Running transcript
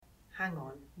hang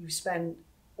on, you've spent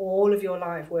all of your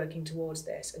life working towards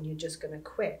this and you're just going to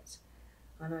quit?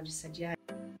 And I just said, yeah.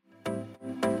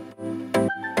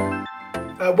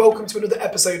 Welcome to another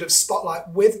episode of Spotlight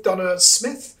with Donna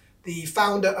Smith, the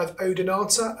founder of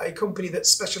Odonnata, a company that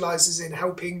specialises in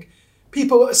helping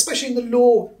people, especially in the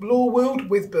law world,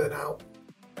 with burnout.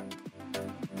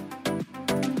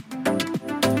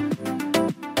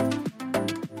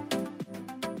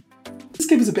 Let's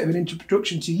give us a bit of an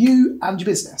introduction to you and your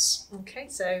business. Okay,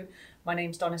 so my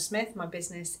name's Donna Smith. My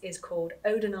business is called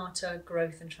Odonnata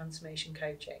Growth and Transformation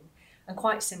Coaching. And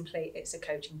quite simply, it's a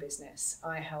coaching business.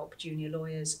 I help junior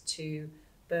lawyers to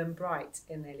burn bright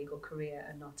in their legal career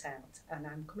and not out. And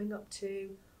I'm coming up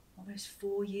to almost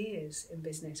 4 years in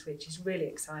business, which is really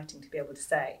exciting to be able to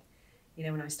say. You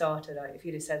know, when I started, if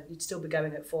you'd have said you'd still be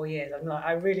going at 4 years, I'm like,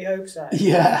 I really hope so.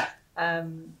 Yeah.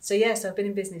 So I've been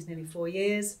in business nearly 4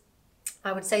 years.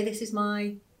 I would say this is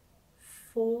my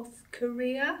 4th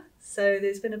career. So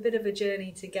there's been a bit of a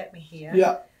journey to get me here.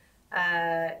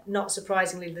 Yeah. Not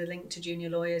surprisingly, the link to junior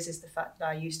lawyers is the fact that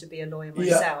I used to be a lawyer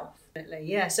myself.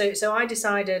 Yeah. So I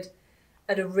decided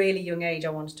at a really young age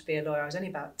I wanted to be a lawyer. I was only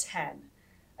about 10.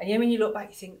 And you know, when you look back,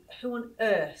 you think, who on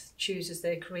earth chooses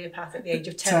their career path at the age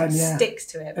of 10 and sticks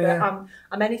to it? But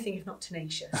I'm anything if not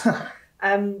tenacious.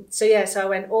 So I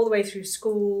went all the way through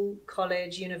school,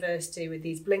 college, university with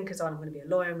these blinkers on. I'm going to be a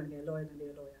lawyer, I'm going to be a lawyer, I'm going to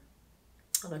be a lawyer.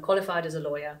 And I qualified as a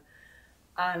lawyer.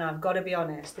 And I've got to be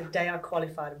honest, the day I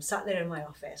qualified, I'm sat there in my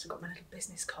office, I've got my little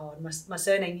business card. My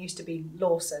surname used to be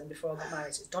Lawson before I got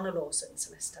married, so it's Donna Lawson,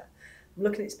 solicitor. I'm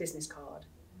looking at this business card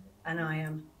and I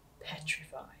am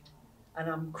petrified. And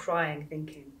I'm crying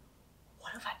thinking,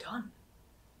 what have I done?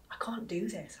 I can't do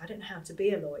this. I don't know how to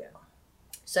be a lawyer.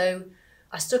 So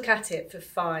I stuck at it for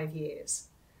 5 years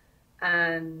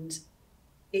and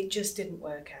it just didn't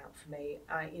work out for me.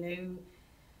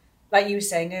 Like you were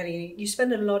saying earlier, you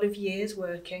spend a lot of years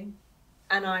working,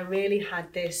 and I really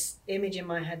had this image in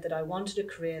my head that I wanted a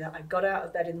career that I got out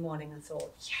of bed in the morning and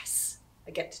thought, yes,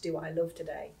 I get to do what I love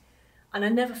today. And I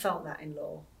never felt that in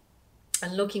law.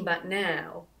 And looking back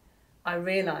now, I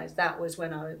realised that was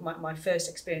when my first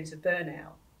experience of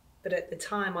burnout. But at the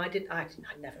time, I'd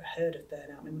never heard of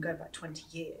burnout. I mean, we're going back 20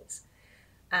 years.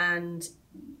 And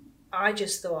I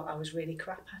just thought I was really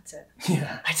crap at it.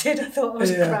 Yeah. I did. I thought I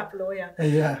was a crap lawyer.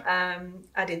 Yeah.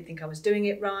 I didn't think I was doing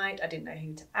it right. I didn't know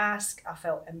who to ask. I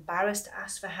felt embarrassed to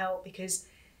ask for help because,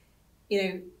 you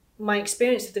know, my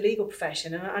experience of the legal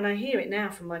profession, and I hear it now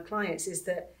from my clients, is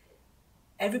that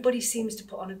everybody seems to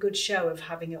put on a good show of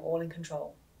having it all in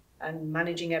control and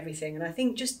managing everything. And I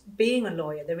think just being a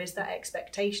lawyer, there is that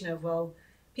expectation of, well,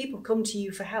 people come to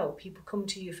you for help, people come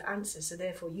to you for answers, so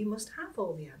therefore you must have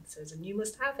all the answers and you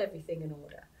must have everything in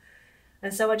order.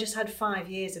 And so I just had 5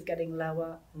 years of getting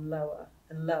lower and lower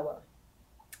and lower.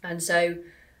 And so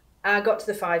I got to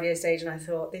the 5-year stage and I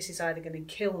thought, this is either going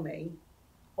to kill me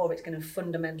or it's going to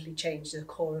fundamentally change the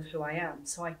core of who I am.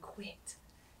 So I quit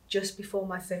just before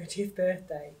my 30th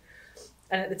birthday.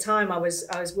 And at the time I was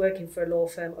working for a law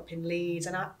firm up in Leeds.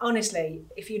 And I, honestly,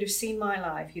 if you'd have seen my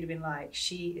life, you'd have been like,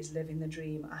 she is living the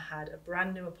dream. I had a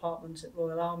brand new apartment at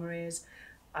Royal Armouries.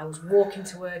 I was walking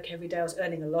to work every day. I was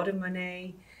earning a lot of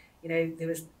money. You know, there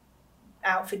was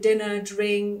out for dinner,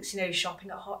 drinks, you know, shopping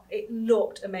at hot. It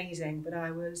looked amazing, but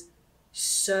I was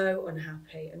so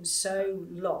unhappy and so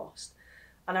lost.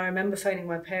 And I remember phoning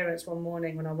my parents one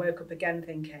morning when I woke up again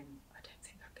thinking, I don't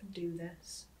think I can do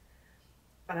this.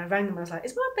 And I rang them, I was like,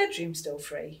 is my bedroom still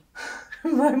free?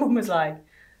 My mum was like,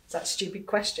 it's that stupid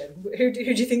question. Who do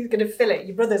you think is going to fill it?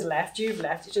 Your brother's left, you've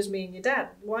left, it's just me and your dad.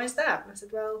 Why is that? And I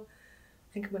said, well,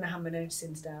 I think I'm going to have my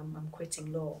notices down, I'm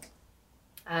quitting law.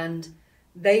 And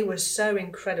they were so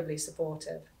incredibly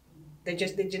supportive. They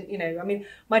didn't, you know, I mean,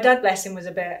 my dad, bless him, was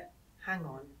a bit, hang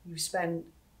on, you've spent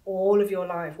all of your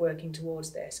life working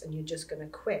towards this and you're just going to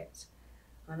quit.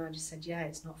 And I just said, yeah,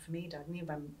 it's not for me, Dad. And he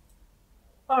went,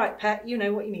 all right, pet, you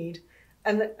know what you need.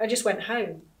 And I just went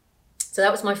home. So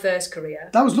that was my first career.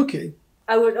 That was lucky.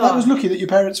 That was lucky that your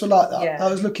parents were like that. Yeah. That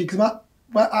was lucky because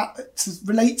to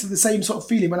relate to the same sort of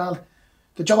feeling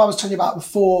the job I was telling you about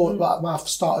before when I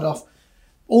started off,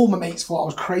 all my mates thought I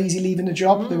was crazy leaving the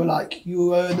job. They were like,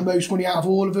 you earn the most money out of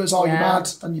all of us, are you mad?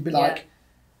 And you'd be like,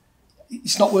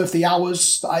 it's not worth the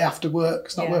hours that I have to work,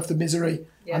 it's not worth the misery.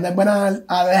 Yeah. And then when I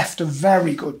left a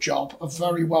very good job, a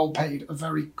very well paid, a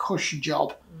very cushy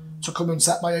job to come and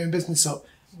set my own business up,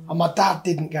 and my dad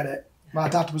didn't get it. My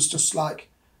dad was just like,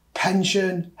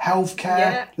 pension,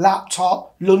 healthcare,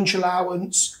 laptop, lunch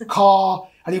allowance, car,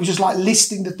 and he was just like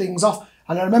listing the things off.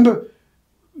 And I remember,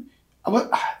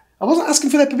 I I wasn't asking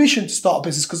for their permission to start a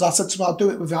business because I said to them, I'll do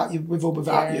it without you, with or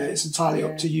without you. It's entirely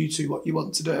up to you two what you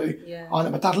want to do. Yeah. I know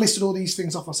my dad listed all these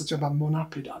things off. I said to him, I'm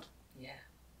unhappy, Dad. Yeah.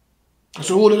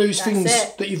 So all of those things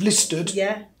that you've listed,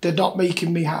 they're not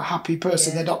making me a happy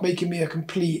person. They're not making me a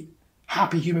complete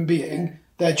happy human being. Yeah.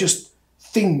 They're just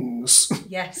things.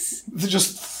 Yes. They're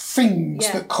just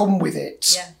things that come with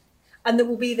it. Yeah. And that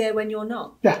will be there when you're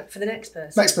not. Yeah. For the next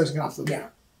person. Next person can have them, yeah.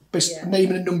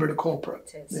 Name and a number in a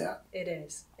corporate. It is. Yeah.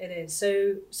 It is.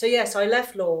 So I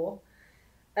left law,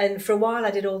 and for a while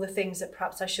I did all the things that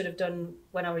perhaps I should have done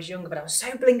when I was younger, but I was so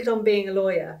blinkered on being a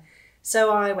lawyer.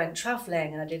 So I went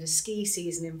travelling and I did a ski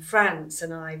season in France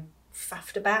and I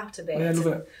faffed about a bit. Yeah, I love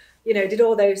it. You know, did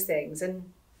all those things. And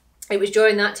it was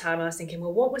during that time I was thinking,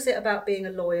 well, what was it about being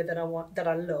a lawyer that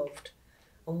I loved?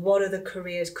 And what other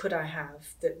careers could I have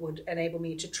that would enable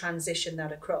me to transition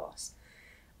that across?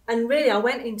 And really, I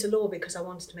went into law because I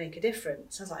wanted to make a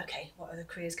difference. I was like, okay, what other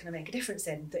careers can I make a difference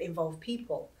in that involve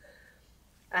people?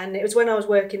 And it was when I was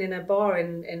working in a bar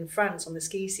in France on the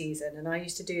ski season, and I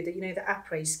used to do the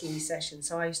après ski session.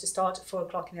 So I used to start at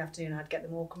 4:00 in the afternoon. I'd get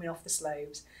them all coming off the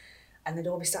slopes, and they'd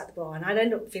all be sat at the bar, and I'd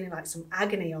end up feeling like some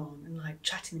agony on and like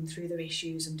chatting them through their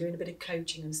issues and doing a bit of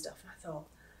coaching and stuff. And I thought,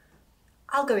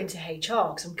 I'll go into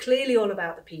HR because I'm clearly all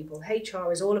about the people.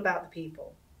 HR is all about the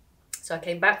people. So I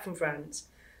came back from France.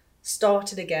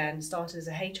 Started as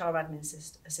a HR admin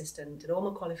assistant, did all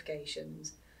my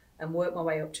qualifications and worked my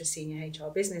way up to a senior HR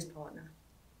business partner,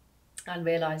 and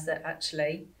realised that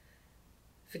actually,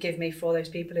 forgive me for all those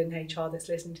people in HR that's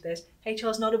listening to this, HR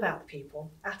is not about the people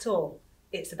at all.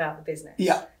 It's about the business.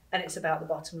 Yeah. And it's about the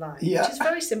bottom line, yeah. which is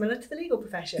very similar to the legal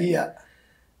profession. Yeah.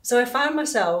 So I found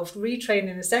myself retraining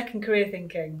in a second career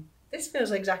thinking, this feels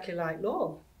exactly like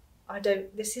law.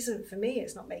 This isn't for me,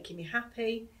 it's not making me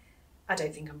happy. I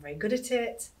don't think I'm very good at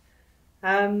it.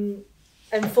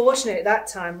 Unfortunately, at that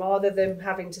time, rather than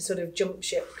having to sort of jump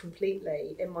ship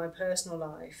completely in my personal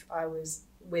life, I was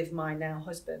with my now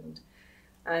husband,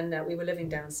 and we were living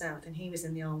down south, and he was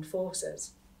in the armed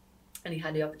forces, and he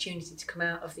had the opportunity to come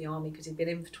out of the army because he'd been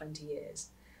in for 20 years.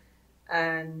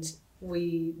 And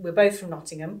we're both from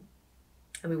Nottingham,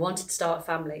 and we wanted to start a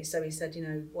family. So he said,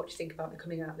 what do you think about me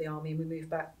coming out of the army? And we moved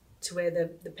back to where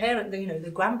the parent,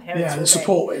 the grandparents were. The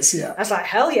support is, I was like,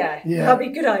 hell yeah, that'd be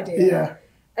a good idea. Yeah.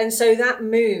 And so that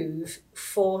move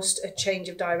forced a change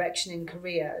of direction in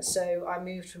career. So I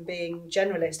moved from being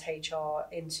generalist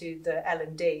HR into the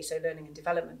L&D, so learning and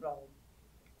development role.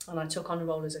 And I took on a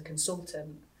role as a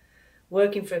consultant,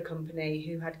 working for a company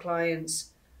who had clients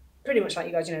pretty much like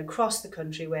you guys, across the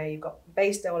country, where you've got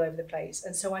based all over the place.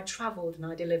 And so I travelled and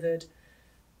I delivered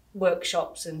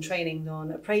workshops and training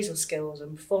on appraisal skills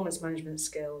and performance management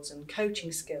skills and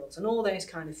coaching skills and all those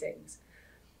kind of things.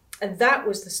 And that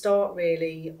was the start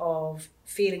really of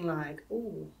feeling like,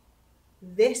 ooh,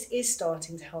 this is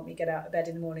starting to help me get out of bed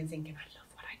in the morning thinking, I love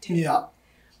what I do. Yeah.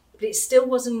 But it still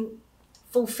wasn't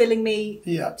fulfilling me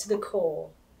to the core.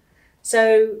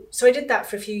 So I did that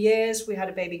for a few years. We had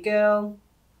a baby girl.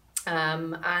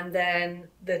 And then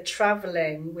the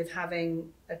travelling with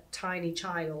having a tiny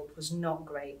child was not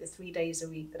great. The 3 days a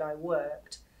week that I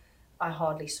worked, I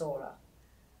hardly saw her.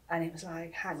 And it was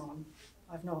like, hang on,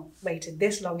 I've not waited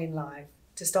this long in life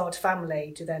to start a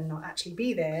family to then not actually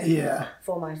be there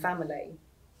for my family.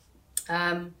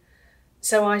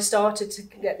 So I started to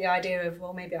get the idea of,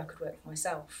 well, maybe I could work for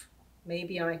myself.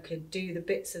 Maybe I could do the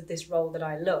bits of this role that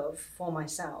I love for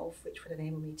myself, which would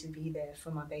enable me to be there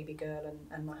for my baby girl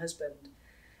and my husband.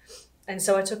 And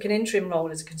so I took an interim role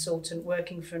as a consultant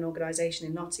working for an organisation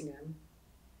in Nottingham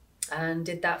and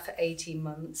did that for 18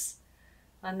 months.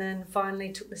 And then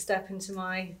finally took the step into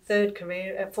my fourth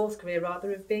career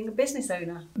of being a business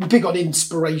owner. We're big on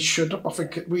inspiration. I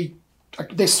think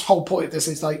this whole point of this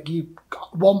is like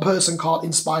one person can't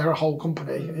inspire a whole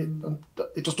company.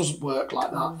 It just doesn't work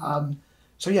like that.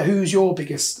 So who's your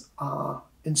biggest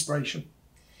inspiration?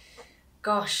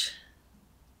 Gosh,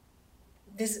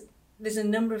 there's a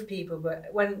number of people,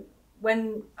 but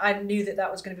when I knew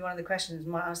that was going to be one of the questions,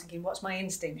 I was thinking, what's my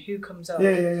instinct? Who comes up?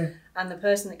 Yeah. And the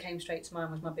person that came straight to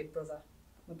mind was my big brother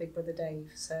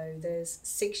Dave. So there's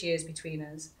 6 years between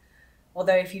us.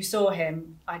 Although if you saw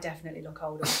him, I definitely look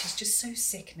older, which is just so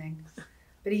sickening.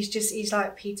 But he's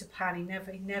like Peter Pan. He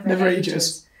never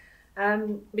ages.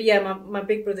 But my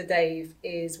big brother Dave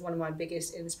is one of my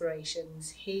biggest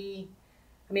inspirations.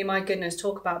 My goodness,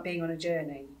 talk about being on a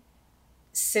journey.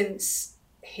 Since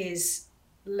his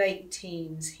late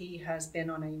teens, he has been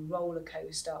on a roller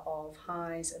coaster of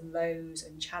highs and lows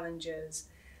and challenges,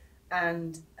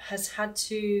 and has had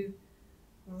to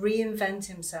reinvent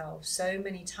himself so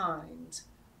many times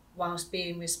whilst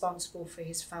being responsible for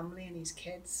his family and his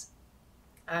kids.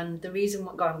 And the reason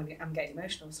why, God, I'm getting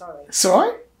emotional, sorry. It's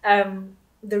all right.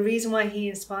 The reason why he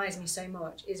inspires me so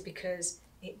much is because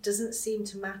it doesn't seem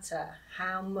to matter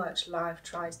how much life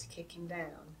tries to kick him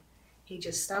down. He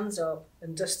just stands up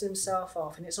and dusts himself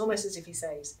off, and it's almost as if he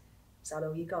says, "Is that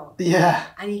all you got?" Yeah.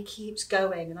 And he keeps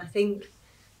going. And I think,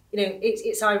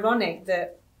 it's ironic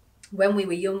that when we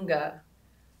were younger,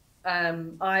 I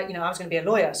was going to be a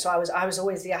lawyer, so I was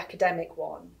always the academic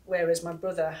one, whereas my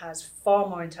brother has far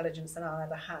more intelligence than I'll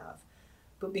ever have.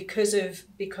 But because of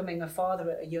becoming a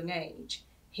father at a young age,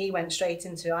 he went straight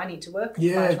into, I need to work and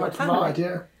provide for my family.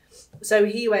 Yeah. So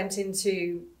he went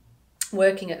into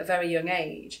working at a very young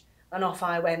age, and off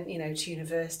I went, to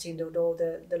university and did all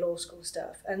the law school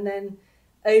stuff. And then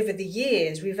over the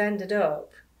years, we've ended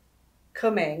up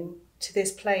coming to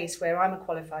this place where I'm a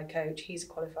qualified coach, he's a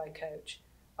qualified coach.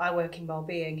 I work in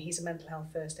wellbeing, he's a mental health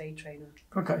first aid trainer.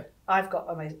 Okay. I've got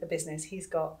a business, he's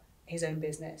got his own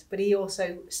business, but he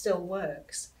also still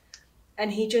works.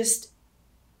 And he just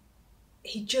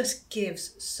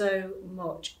gives so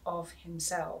much of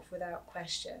himself without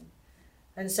question.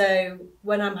 And so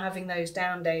when I'm having those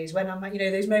down days, when I'm,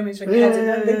 those moments when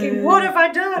you're thinking, what have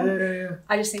I done? Yeah.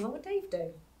 I just think, what would Dave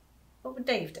do? What would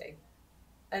Dave do?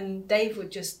 And Dave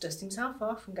would just dust himself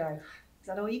off and go, is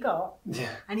that all you got? Yeah.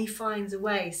 And he finds a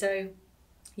way. So,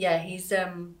 yeah, he's,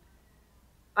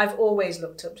 I've always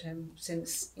looked up to him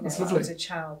since, I was a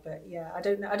child. But yeah, I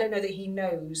don't know that he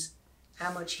knows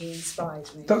how much he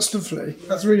inspires me. That's lovely. Yeah.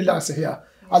 That's really nice to hear.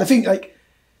 Yeah. And I think,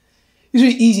 it's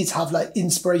really easy to have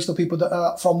inspirational people that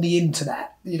are from the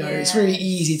internet. It's really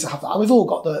easy to have that. And we've all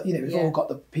got all got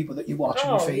the people that you watch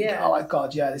and you think, oh my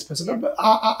God, this person. Yeah. But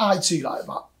I too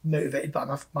motivated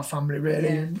by my family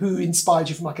really, who inspired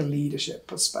you from a leadership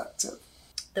perspective.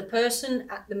 The person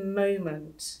at the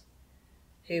moment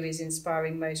who is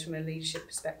inspiring most from a leadership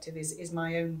perspective is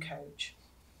my own coach,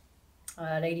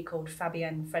 a lady called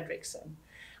Fabienne Fredrickson.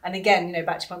 And again,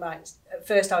 back to my mind, at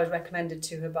first I was recommended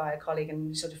to her by a colleague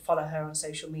and sort of follow her on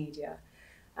social media.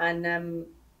 And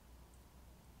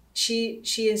she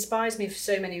inspires me for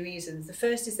so many reasons. The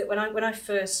first is that when I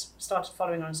first started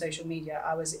following her on social media,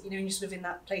 I was, you're sort of in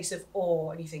that place of awe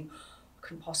and you think, I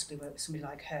couldn't possibly work with somebody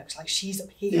like her. It's like she's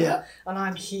up here and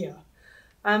I'm here.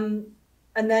 And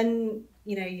then,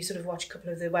 you sort of watch a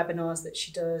couple of the webinars that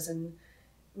she does and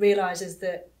realises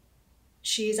that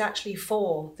she is actually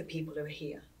for the people who are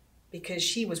here, because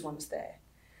she was once there.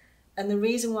 And the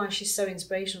reason why she's so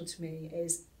inspirational to me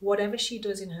is whatever she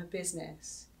does in her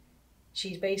business,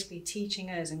 she's basically teaching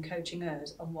us and coaching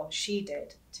us on what she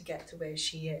did to get to where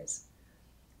she is.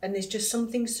 And there's just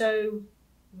something so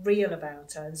real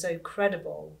about her and so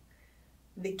credible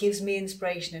that gives me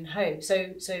inspiration and hope.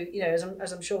 So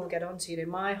as I'm sure we'll get on to,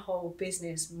 my whole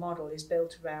business model is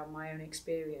built around my own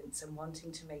experience and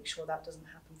wanting to make sure that doesn't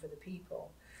happen for the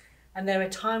people. And there are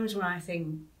times when I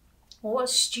think, well, what a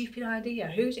stupid idea.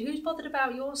 Who's bothered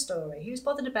about your story? Who's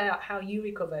bothered about how you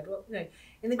recovered? Well,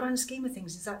 in the grand scheme of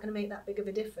things, is that going to make that big of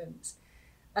a difference?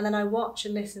 And then I watch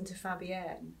and listen to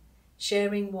Fabienne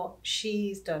sharing what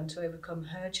she's done to overcome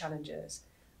her challenges.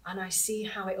 And I see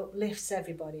how it uplifts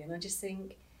everybody. And I just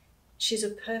think she's a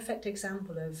perfect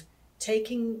example of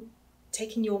taking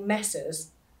your messes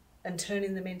and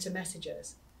turning them into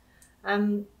messages.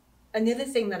 And the other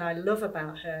thing that I love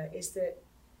about her is that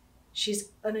she's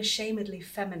unashamedly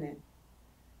feminine.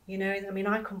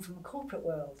 I come from the corporate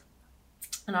world.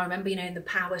 And I remember, in the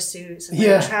power suits and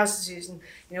the trouser suits and,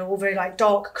 all very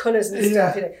dark colours and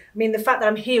stuff. The fact that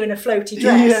I'm here in a floaty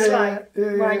dress,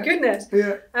 my goodness.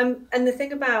 Yeah. And the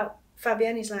thing about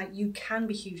Fabienne is you can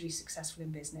be hugely successful in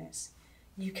business.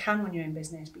 You can run your own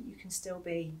business, but you can still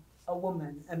be a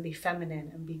woman and be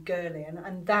feminine and be girly.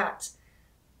 And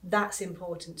that's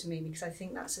important to me, because I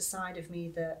think that's a side of me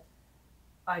that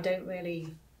I don't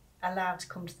really allow to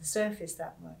come to the surface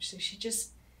that much. So she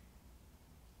just,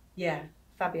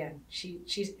 Fabienne,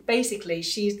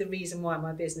 she's the reason why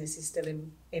my business is still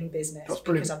in business. That's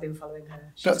brilliant. Because I've been following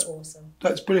her. She's awesome.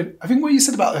 That's brilliant. I think what you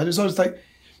said about her is always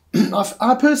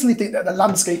I personally think that the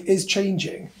landscape is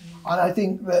changing. And I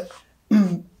think that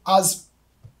as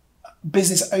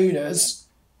business owners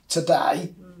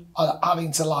today are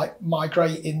having to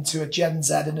migrate into a Gen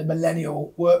Z and a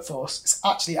millennial workforce, it's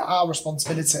actually our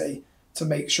responsibility to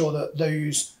make sure that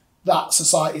that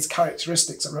society's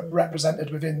characteristics are represented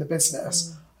within the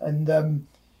business. And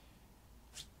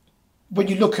when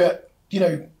you look at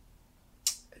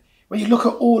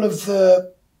all of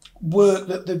the work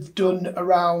that they've done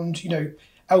around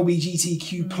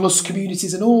LGBTQ plus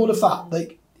communities and all of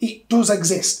that, it does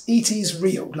exist. It is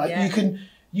real.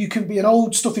 You can be an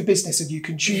old stuffy business and you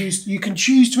can choose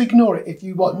to ignore it if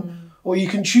you want. or you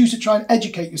can choose to try and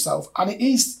educate yourself. And it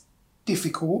is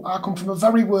difficult. I come from a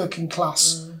very working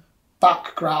class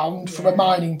background, from a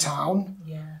mining town.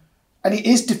 Yeah. And it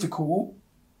is difficult,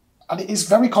 and it is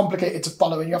very complicated to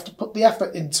follow, and you have to put the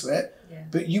effort into it. Yeah.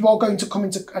 But you are going to come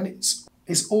into, and it's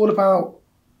all about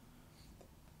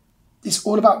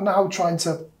now trying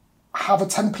to have a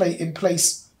template in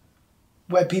place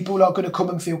where people are going to come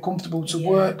and feel comfortable to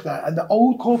work there. And the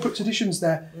old corporate traditions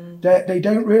there, they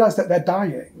don't realise that they're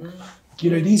dying. You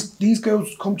know, these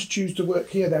girls come to choose to work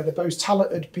here. They're the most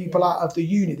talented people out of the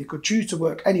uni. They could choose to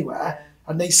work anywhere,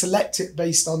 and they select it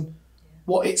based on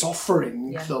what it's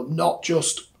offering them, not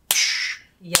just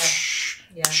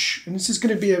and this is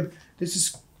going to be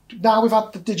now we've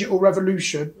had the digital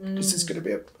revolution. This is going to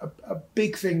be a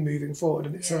big thing moving forward,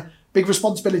 and it's a big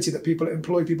responsibility that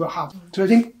employed people have. So I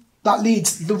think that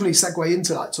leads lovely segue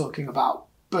into like talking about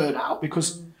burnout,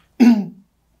 because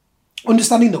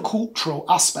understanding the cultural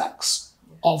aspects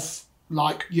of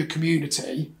like your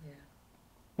community,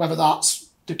 whether that's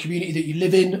the community that you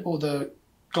live in or the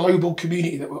global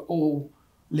community that we're all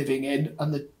living in,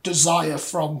 and the desire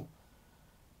from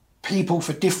people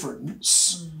for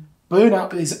difference,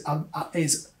 burnout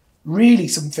is really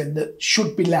something that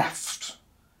should be left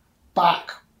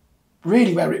back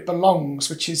really where it belongs,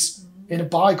 which is in a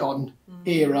bygone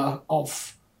era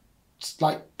of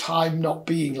like time not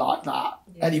being like that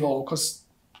anymore, because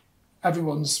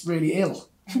everyone's really ill.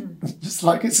 It's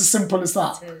like, it's as simple as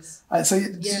that. It is. So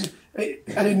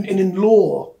and in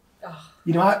law,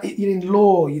 you know, in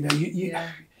law, you know,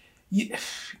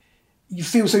 you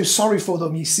feel so sorry for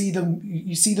them. You see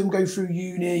them go through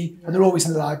uni, and they're always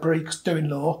in the library doing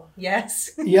law.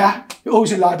 Yes. Yeah, you're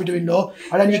always in the library doing law.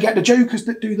 And then you get the jokers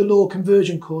that do the law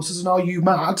conversion courses, and are you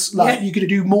mad? Like, you're going to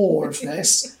do more of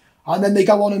this. And then they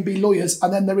go on and be lawyers,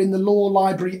 and then they're in the law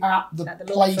library at the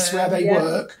place where they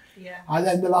work. Yeah. And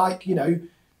then they're like, you know,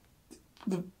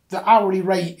 the hourly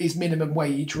rate is minimum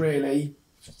wage, really,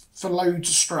 for loads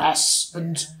of stress.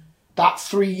 And that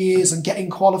 3 years and getting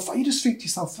qualified, you just think to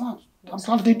yourself, I'm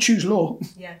glad I didn't choose law.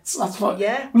 Yeah. So that's what,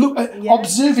 look,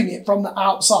 observing it from the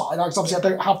outside, because obviously I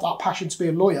don't have that passion to be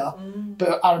a lawyer,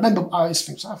 but I remember I used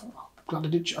to think, I'm glad I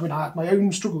did. I mean, I had my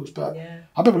own struggles, but I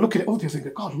remember looking at other people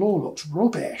thinking, God, law looks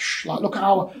rubbish. Like, look at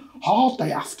how hard they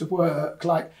have to work.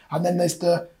 Like, and then there's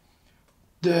the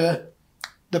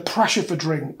pressure for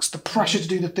drinks, the pressure to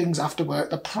do the things after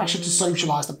work, the pressure to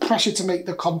socialise, the pressure to make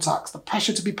the contacts, the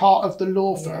pressure to be part of the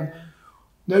law firm.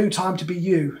 No time to be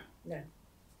you.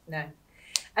 No.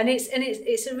 And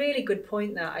it's a really good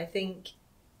point, that I think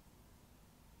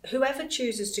whoever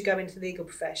chooses to go into the legal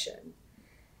profession,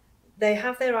 they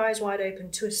have their eyes wide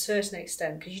open to a certain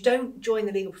extent, because you don't join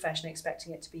the legal profession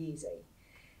expecting it to be easy.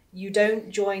 You don't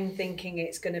join thinking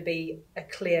it's going to be a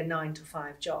clear 9 to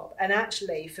 5 job. And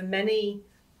actually, for many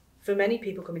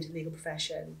people coming to the legal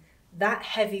profession, that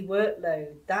heavy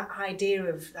workload, that idea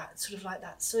of that sort of like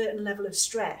that certain level of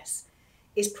stress,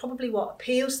 is probably what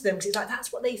appeals to them, because it's like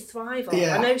that's what they thrive on.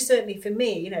 I know certainly for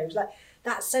me, you know, it's like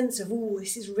that sense of,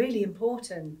 this is really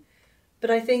important.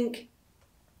 But I think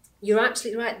you're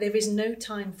absolutely right. There is no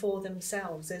time for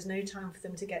themselves. There's no time for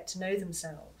them to get to know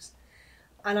themselves.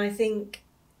 And I think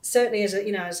certainly, as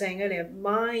I was saying earlier,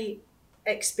 my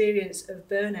experience of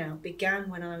burnout began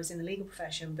when I was in the legal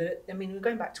profession. But I mean, we're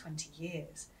going back 20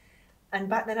 years, and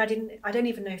back then I don't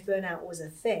even know if burnout was a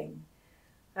thing.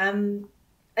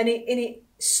 And it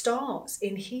starts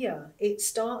in here. It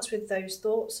starts with those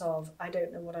thoughts of, I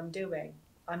don't know what I'm doing.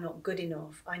 I'm not good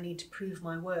enough. I need to prove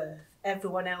my worth.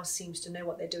 Everyone else seems to know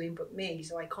what they're doing but me,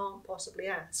 so I can't possibly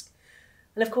ask.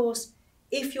 And of course,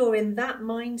 if you're in that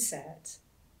mindset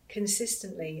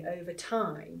consistently over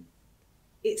time,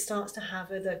 it starts to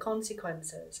have other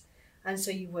consequences. And so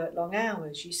you work long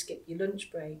hours, you skip your lunch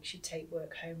breaks, you take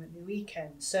work home at the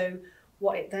weekend. So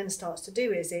what it then starts to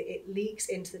do is it leaks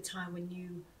into the time when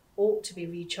you ought to be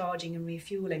recharging and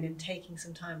refueling and taking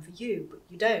some time for you, but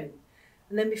you don't.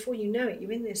 And then before you know it,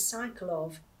 you're in this cycle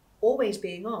of always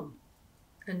being on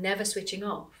and never switching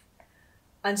off,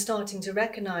 and starting to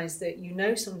recognise that you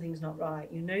know something's not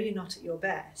right, you know you're not at your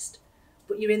best,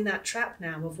 but you're in that trap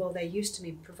now of, well, they used to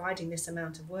be providing this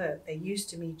amount of work, they used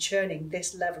to be churning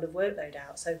this level of workload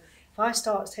out, so if I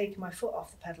start taking my foot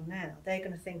off the pedal now, they're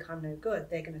going to think I'm no good,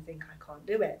 they're going to think I can't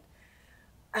do it.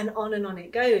 And on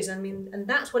it goes. I mean, and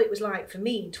that's what it was like for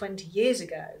me 20 years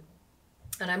ago.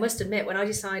 And I must admit, when I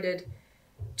decided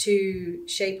to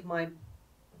shape my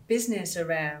business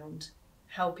around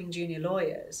helping junior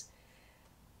lawyers,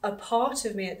 a part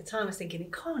of me at the time was thinking,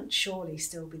 it can't surely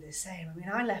still be the same. I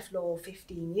mean, I left law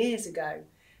 15 years ago,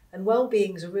 and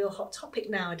well-being is a real hot topic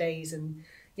nowadays. And,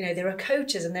 you know, there are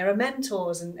coaches and there are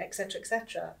mentors and et cetera, et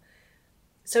cetera.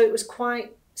 So it was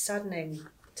quite saddening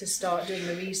to start doing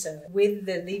the research with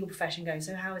the legal profession going,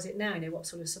 so how is it now? What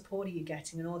sort of support are you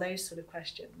getting? And all those sort of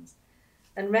questions.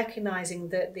 And recognising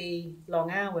that the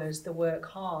long hours, the work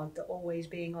hard, the always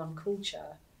being on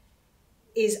culture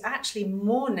is actually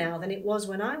more now than it was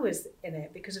when I was in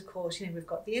it, because of course, we've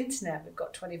got the internet, we've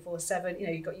got 24/7,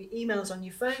 you've got your emails on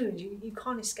your phones, you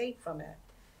can't escape from it.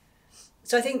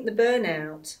 So I think the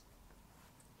burnout,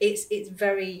 it's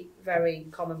very, very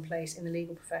commonplace in the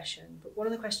legal profession. But one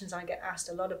of the questions I get asked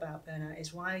a lot about burnout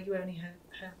is, why are you only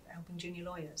helping junior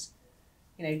lawyers?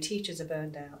 Teachers are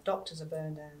burned out, doctors are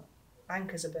burned out,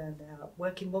 bankers are burned out,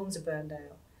 working mums are burned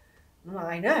out. And I'm like,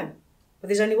 I know, but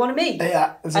there's only one of me.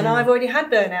 Yeah, and I've already had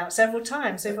burnout several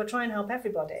times. So if I try and help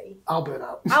everybody, I'll burn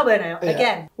out. I'll burn out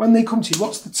again. When they come to you,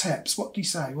 what's the tips? What do you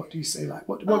say? What do you say? Like,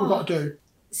 what we've got to do?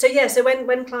 So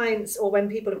when clients or when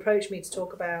people approach me to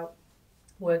talk about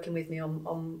working with me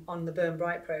on the Burn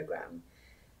Bright programme,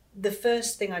 the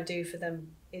first thing I do for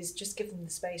them is just give them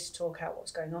the space to talk out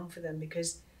what's going on for them,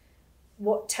 because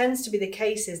what tends to be the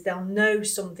case is they'll know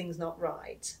something's not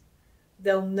right.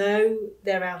 They'll know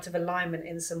they're out of alignment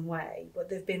in some way, but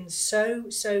they've been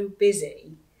so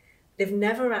busy, they've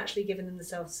never actually given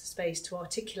themselves the space to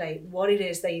articulate what it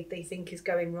is they think is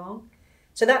going wrong.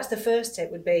 So that's the first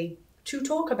tip, would be to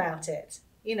talk about it.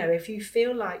 If you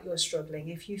feel like you're struggling,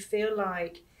 if you feel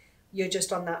like you're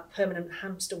just on that permanent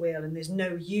hamster wheel and there's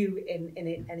no you in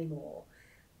it anymore,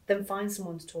 then find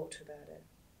someone to talk to about it.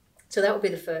 So that would be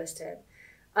the first tip.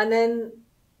 And then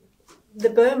the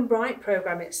Burn Bright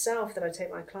programme itself that I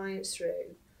take my clients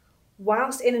through,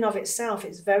 whilst in and of itself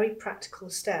it's very practical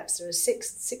steps, there are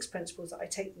six principles that I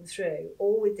take them through,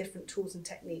 all with different tools and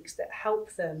techniques that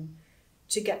help them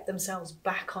to get themselves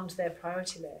back onto their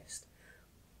priority list.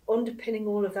 Underpinning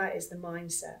all of that is the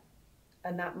mindset,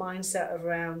 and that mindset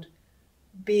around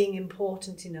being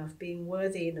important enough, being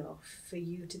worthy enough for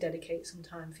you to dedicate some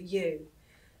time for you.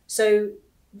 So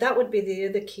that would be the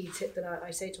other key tip that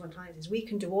I say to my clients is, we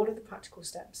can do all of the practical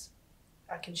steps.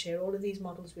 I can share all of these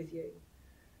models with you.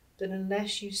 But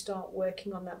unless you start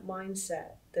working on that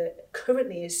mindset that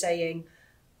currently is saying,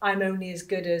 I'm only as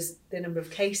good as the number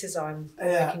of cases I'm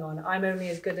working on. I'm only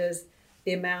as good as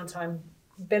the amount I'm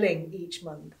billing each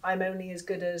month. I'm only as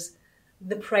good as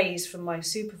the praise from my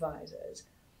supervisors.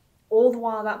 All the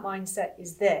while that mindset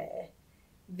is there,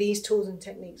 these tools and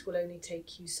techniques will only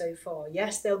take you so far.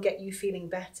 Yes, they'll get you feeling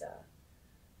better,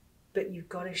 but you've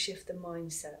got to shift the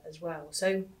mindset as well.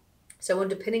 So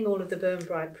underpinning all of the Burn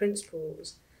Bright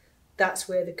principles, that's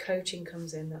where the coaching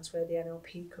comes in, that's where the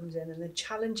NLP comes in, and the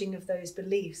challenging of those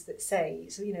beliefs that say,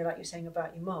 so like you're saying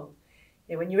about your mum,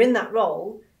 when you're in that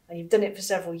role and you've done it for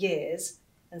several years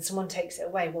and someone takes it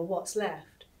away, well, what's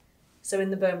left? So in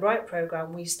the Burn Bright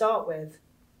programme, we start with,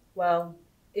 well,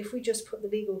 if we just put the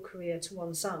legal career to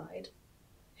one side,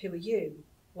 who are you?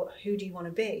 Who do you want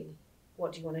to be?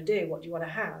 What do you want to do? What do you want to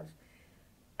have?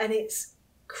 And it's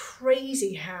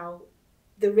crazy how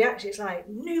the reaction is like,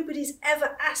 nobody's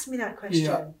ever asked me that question.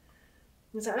 Yeah.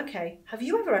 It's like, okay, have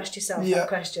you ever asked yourself that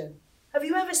question? Have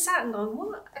you ever sat and gone,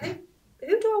 who do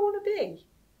I want to be?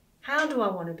 How do I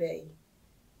want to be?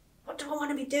 What do I want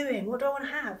to be doing? What do I want to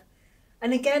have?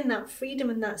 And again, that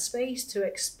freedom and that space to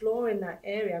explore in that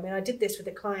area. I mean, I did this with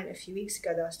a client a few weeks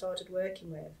ago that I started working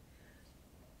with.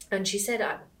 And she said,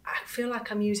 I feel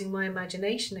like I'm using my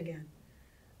imagination again.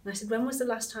 And I said, when was the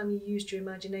last time you used your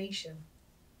imagination?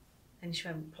 And she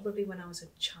went, probably when I was a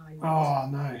child. Oh,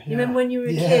 no. Yeah. You remember when you were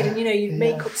a kid and, you'd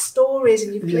make up stories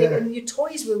and you played and your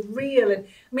toys were real. And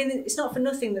I mean, it's not for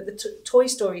nothing that the Toy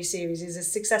Story series is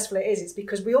as successful as it is. It's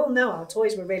because we all know our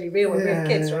toys were really real when we were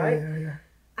kids, right? Yeah.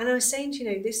 And I was saying to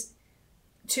this,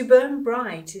 to burn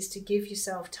bright is to give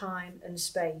yourself time and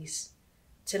space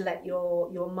to let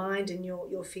your mind and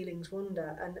your feelings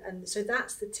wander. And so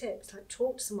that's the tip. It's like,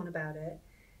 talk to someone about it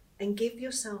and give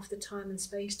yourself the time and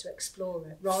space to explore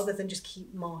it rather than just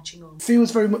keep marching on.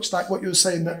 Feels very much like what you were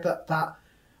saying, that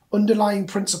underlying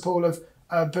principle of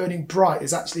burning bright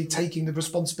is actually taking the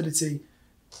responsibility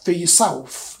for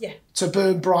yourself to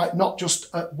burn bright, not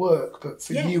just at work, but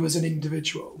for you as an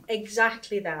individual.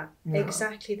 Exactly that. Yeah.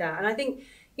 Exactly that. And I think,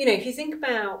 if you think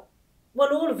about,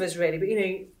 well, all of us really, but,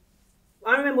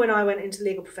 I remember when I went into the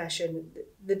legal profession,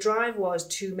 the drive was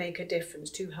to make a difference,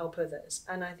 to help others.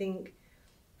 And I think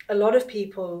a lot of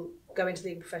people go into the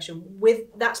legal profession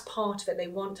that's part of it. They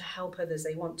want to help others.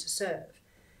 They want to serve.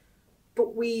 But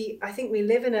I think we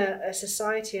live in a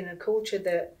society and a culture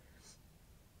that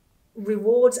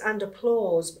rewards and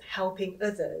applauds helping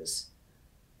others,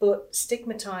 but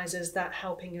stigmatizes that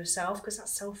helping yourself, because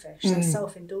that's selfish, that's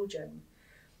self-indulgent.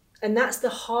 And that's the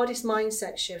hardest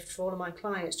mindset shift for all of my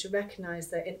clients, to recognise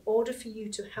that in order for you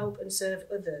to help and serve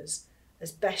others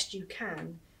as best you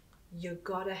can, you've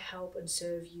got to help and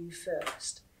serve you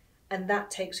first. And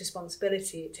that takes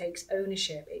responsibility, it takes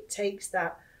ownership, it takes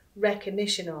that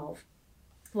recognition of,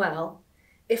 well,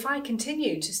 if I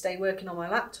continue to stay working on my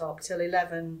laptop till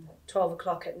 11, 12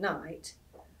 o'clock at night,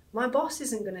 my boss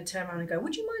isn't going to turn around and go,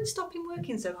 would you mind stopping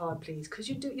working so hard, please? Because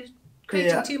you're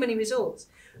creating too many results.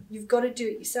 You've got to do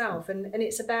it yourself. And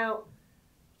it's about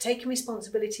taking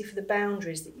responsibility for the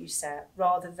boundaries that you set,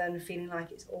 rather than feeling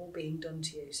like it's all being done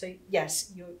to you. So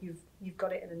yes, you've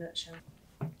got it in a nutshell.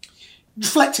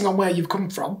 Reflecting on where you've come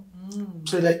from,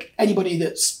 so like anybody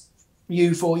that's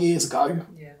you 4 years ago,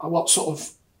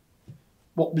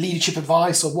 what leadership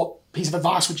advice or what piece of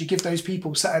advice would you give those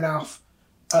people setting off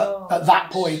at that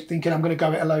point, thinking I'm going to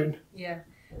go it alone? Yeah,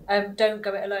 don't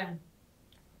go it alone.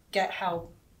 Get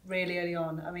help really early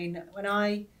on. I mean, when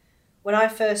I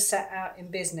first set out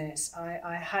in business,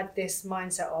 I had this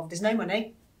mindset of there's no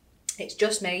money, it's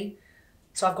just me,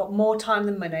 so I've got more time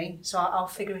than money, so I'll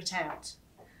figure it out.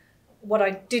 What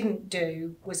I didn't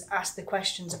do was ask the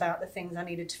questions about the things I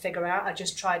needed to figure out. I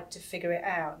just tried to figure it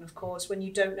out. And of course, when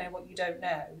you don't know what you don't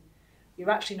know,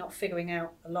 you're actually not figuring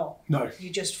out a lot. No.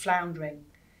 You're just floundering.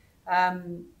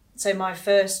 So my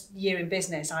first year in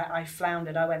business, I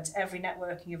floundered. I went to every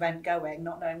networking event going,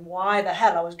 not knowing why the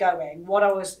hell I was going,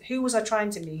 who was I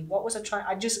trying to meet, what was I trying,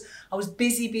 I was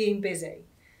busy being busy.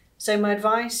 So my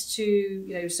advice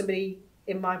to, somebody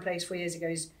in my place 4 years ago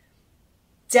is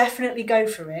definitely go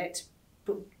for it,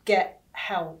 but get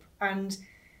help. And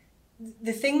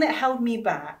the thing that held me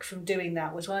back from doing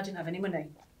that was, I didn't have any money.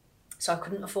 So I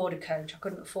couldn't afford a coach, I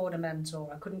couldn't afford a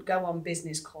mentor, I couldn't go on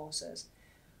business courses.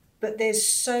 But there's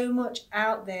so much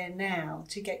out there now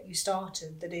to get you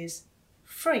started that is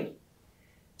free.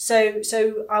 So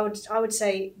I would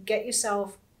say get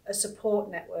yourself a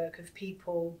support network of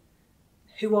people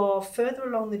who are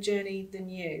further along the journey than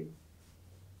you.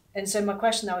 And so my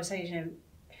question I would say is,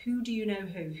 who do you know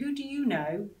who? Who do you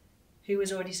know who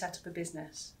has already set up a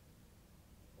business?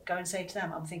 Go and say to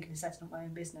them, I'm thinking of setting up my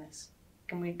own business.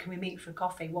 Can we meet for a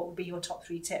coffee? What would be your top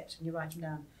 3 tips? And you write them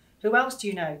down. Who else do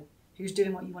you know who's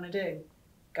doing what you want to do?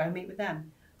 Go and meet with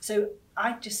them. So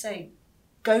I'd just say,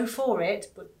 go for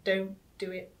it, but don't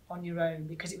do it on your own.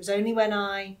 Because it was only when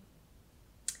I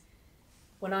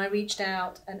reached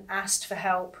out and asked for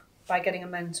help by getting a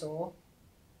mentor,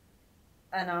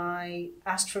 and I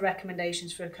asked for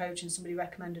recommendations for a coach, and somebody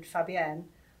recommended Fabienne.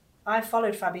 I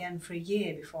followed Fabienne for a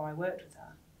year before I worked with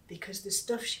her, because the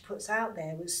stuff she puts out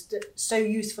there was so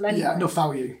useful anyway. Yeah, enough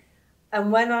value.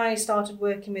 And when I started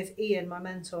working with Ian, my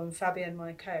mentor, and Fabienne,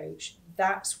 my coach,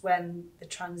 that's when the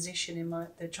transformation in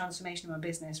my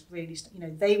business really,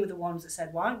 they were the ones that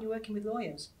said, why aren't you working with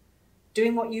lawyers?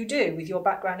 Doing what you do with your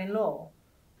background in law,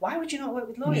 why would you not work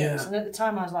with lawyers? Yeah. And at the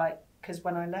time I was like, because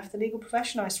when I left the legal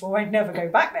profession, I swore I'd never go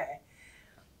back there.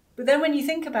 But then when you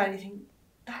think about it, you think,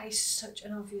 that is such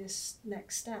an obvious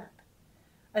next step.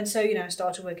 And so, I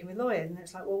started working with lawyers, and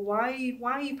it's like, well, why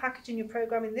are you packaging your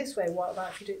program in this way? What about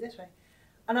if you do it this way?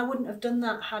 And I wouldn't have done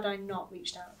that had I not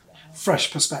reached out for the help.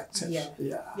 Fresh perspective.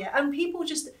 Yeah. And people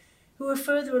just who are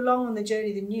further along on the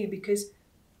journey than you, because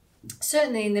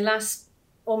certainly in the last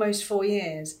almost 4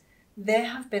 years, there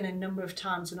have been a number of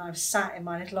times when I've sat in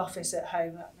my little office at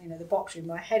home, the box room,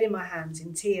 my head in my hands,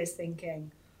 in tears,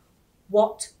 thinking,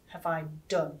 what have I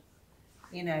done?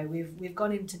 We've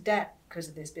gone into debt because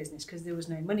of this business, because there was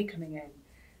no money coming in.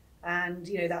 And,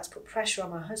 that's put pressure on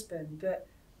my husband. But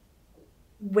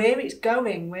where it's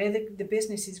going, where the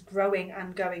business is growing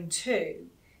and going to,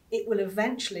 it will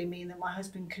eventually mean that my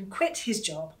husband can quit his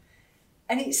job.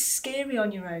 And it's scary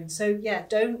on your own. So, yeah,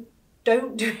 don't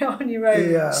do it on your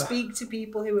own. Yeah. Speak to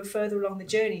people who are further along the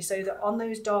journey, so that on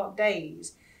those dark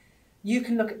days, you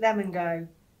can look at them and go,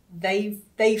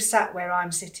 they've sat where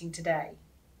I'm sitting today,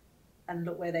 and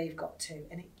look where they've got to.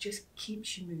 And it just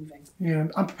keeps you moving. Yeah,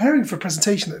 I'm preparing for a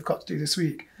presentation that I've got to do this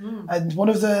week. And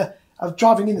I was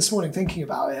driving in this morning thinking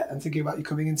about it and thinking about you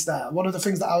coming in today. One of the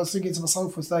things that I was thinking to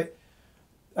myself was like,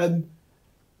 I've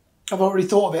already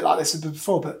thought of it like this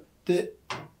before, but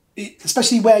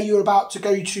especially where you're about to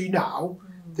go to now,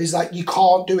 there's like, you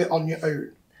can't do it on your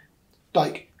own.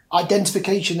 Like,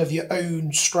 identification of your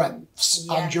own strengths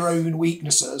and your own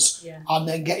weaknesses, and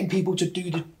then getting people to do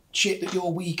the shit that you're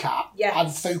weak at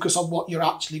and focus on what you're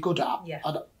actually good at.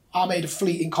 And I made a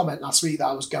fleeting comment last week that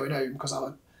I was going home because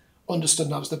I understood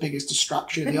that was the biggest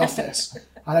distraction in the office,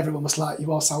 and everyone was like,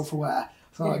 you are self-aware.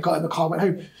 So I got in the car and went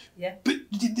home. But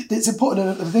it's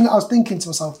important. The thing that I was thinking to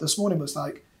myself this morning was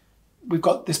like, we've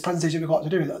got this presentation we've got to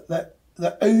do, that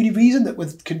the only reason that we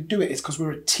can do it is because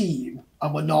we're a team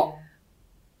and we're not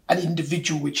an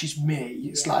individual, which is me.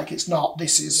 It's like, it's not,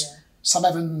 this is Sam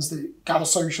Evans, the Gather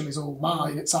Social is all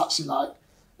mine. It's actually like,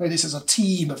 no, this is a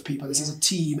team of people. This is a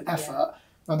team effort.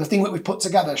 And the thing that we've put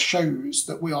together shows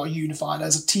that we are unified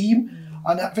as a team.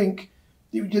 And I think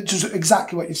just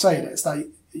exactly what you're saying. It's like,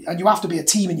 and you have to be a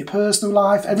team in your personal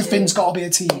life. Everything's got to be a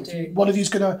team. One of you's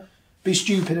going to be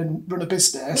stupid and run a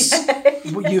business,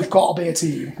 you've got to be a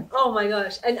team. Oh my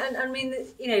gosh. And I mean,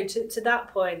 you know, to that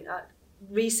point,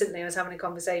 recently I was having a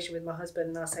conversation with my husband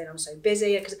and I was saying I'm so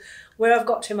busy, because where I've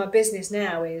got to in my business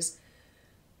now is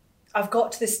I've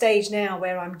got to the stage now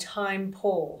where I'm time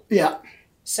poor. Yeah.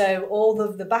 So all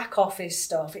the back office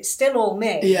stuff, it's still all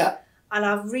me. Yeah. And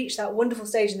I've reached that wonderful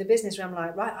stage in the business where I'm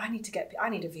like, right, I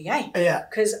need a VA. Yeah.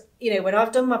 Because, you know, when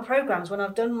I've done my programs, when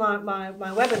I've done my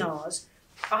webinars,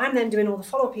 I'm then doing all the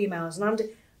follow-up emails, and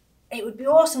it would be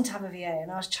awesome to have a VA.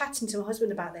 And I was chatting to my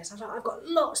husband about this. I was like,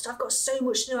 I've got so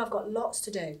much to do, I've got lots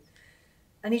to do.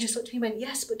 And he just looked at me and went,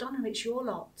 yes, but Donna, it's your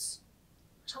lots.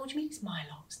 I was like, what do you mean it's my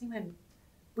lots? And he went,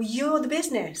 well, you're the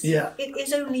business. Yeah. It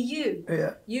is only you.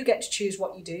 Yeah. You get to choose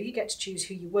what you do. You get to choose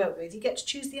who you work with. You get to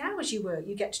choose the hours you work.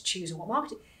 You get to choose what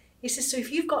marketing. He says, so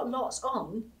if you've got lots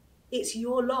on, it's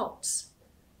your lots.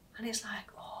 And it's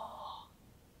like, oh.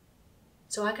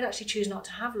 So I could actually choose not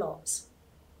to have lots.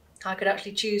 I could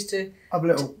actually choose to have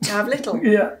little. To have little.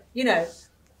 Yeah. You know.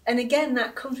 And again,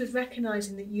 that comes with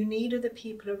recognising that you need other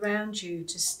people around you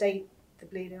to state the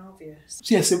bleeding obvious.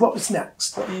 So what was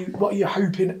next? What are you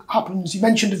hoping happens? You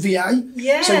mentioned a VA.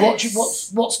 Yes. So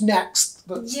what's next?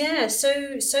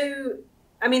 So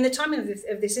I mean, the timing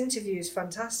of this interview is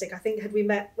fantastic. I think had we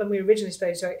met when we originally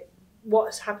spoke, so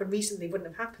what's happened recently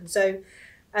wouldn't have happened. So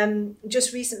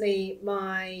just recently,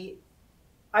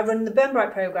 I run the Burn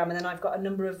Bright programme, and then I've got a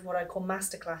number of what I call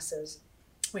masterclasses,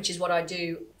 which is what I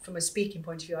do from a speaking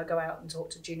point of view. I go out and talk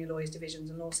to junior lawyers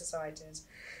divisions and law societies.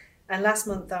 And last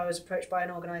month I was approached by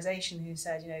an organisation who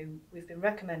said, you know, we've been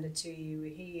recommended to you, we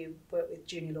hear you work with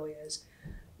junior lawyers.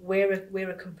 We're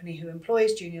a company who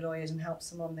employs junior lawyers and helps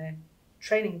them on their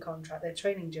training contract, their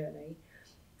training journey.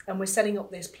 And we're setting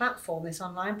up this platform, this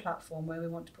online platform, where we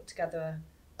want to put together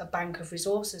a bank of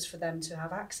resources for them to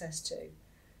have access to.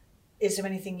 Is there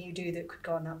anything you do that could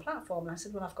go on that platform? And I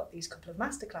said, well, I've got these couple of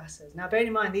masterclasses. Now, bearing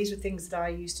in mind, these were things that I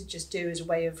used to just do as a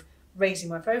way of raising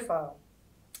my profile.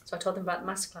 So I told them about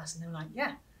the masterclass and they were like,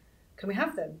 yeah, can we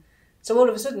have them? So all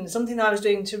of a sudden, something that I was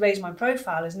doing to raise my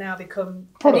profile has now become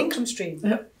an income stream.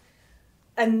 Yeah.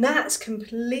 And that's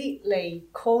completely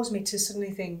caused me to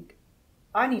suddenly think,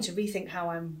 I need to rethink how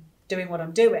I'm doing what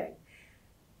I'm doing.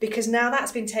 Because now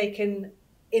that's been taken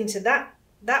into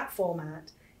that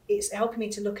format, it's helping me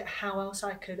to look at how else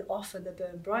I could offer the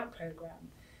Burn Bright programme.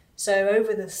 So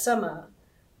over the summer,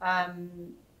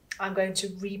 I'm going to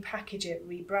repackage it,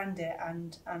 rebrand it,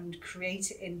 and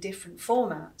create it in different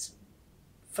formats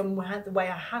from the way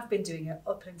I have been doing it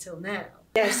up until now.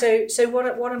 Yeah. So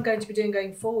what I'm going to be doing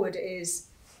going forward is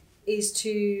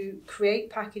to create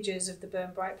packages of the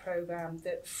Burn Bright programme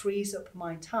that frees up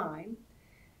my time,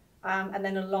 and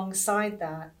then alongside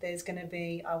that, there's going to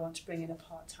be, I want to bring in a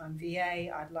part-time VA.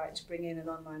 I'd like to bring in an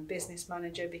online business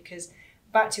manager, because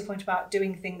back to your point about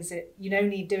doing things that you don't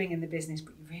need doing in the business,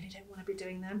 but you really don't want to be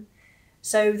doing them.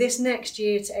 So this next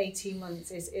year to 18 months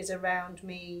is around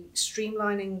me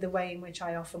streamlining the way in which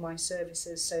I offer my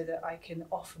services so that I can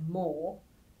offer more,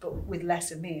 but with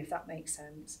less of me, if that makes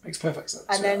sense. Makes perfect sense.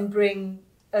 And then bring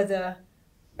other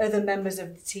members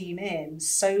of the team in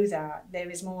so that there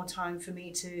is more time for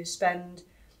me to spend.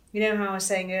 You know how I was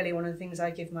saying earlier, one of the things I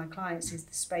give my clients is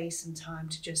the space and time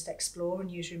to just explore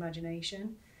and use your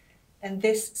imagination. And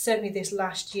certainly this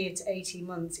last year to 18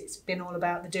 months, it's been all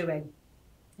about the doing.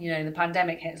 You know, the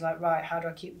pandemic hit, it's like, right, how do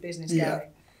I keep the business going?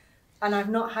 And I've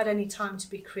not had any time to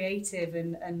be creative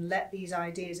and let these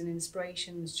ideas and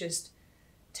inspirations just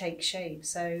take shape.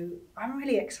 So I'm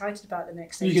really excited about the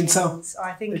next 18 months.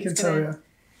 I think it's going to...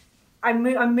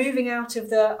 I'm moving out of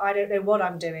the I don't know what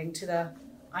I'm doing to the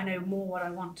I know more what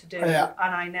I want to do. And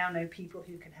I now know people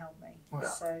who can help me. Yeah.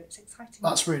 So it's exciting.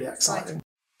 That's really exciting.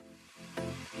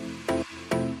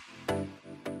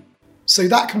 So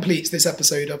that completes this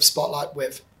episode of Spotlight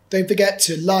With. Don't forget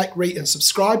to like, rate and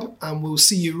subscribe, and we'll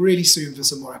see you really soon for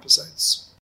some more episodes.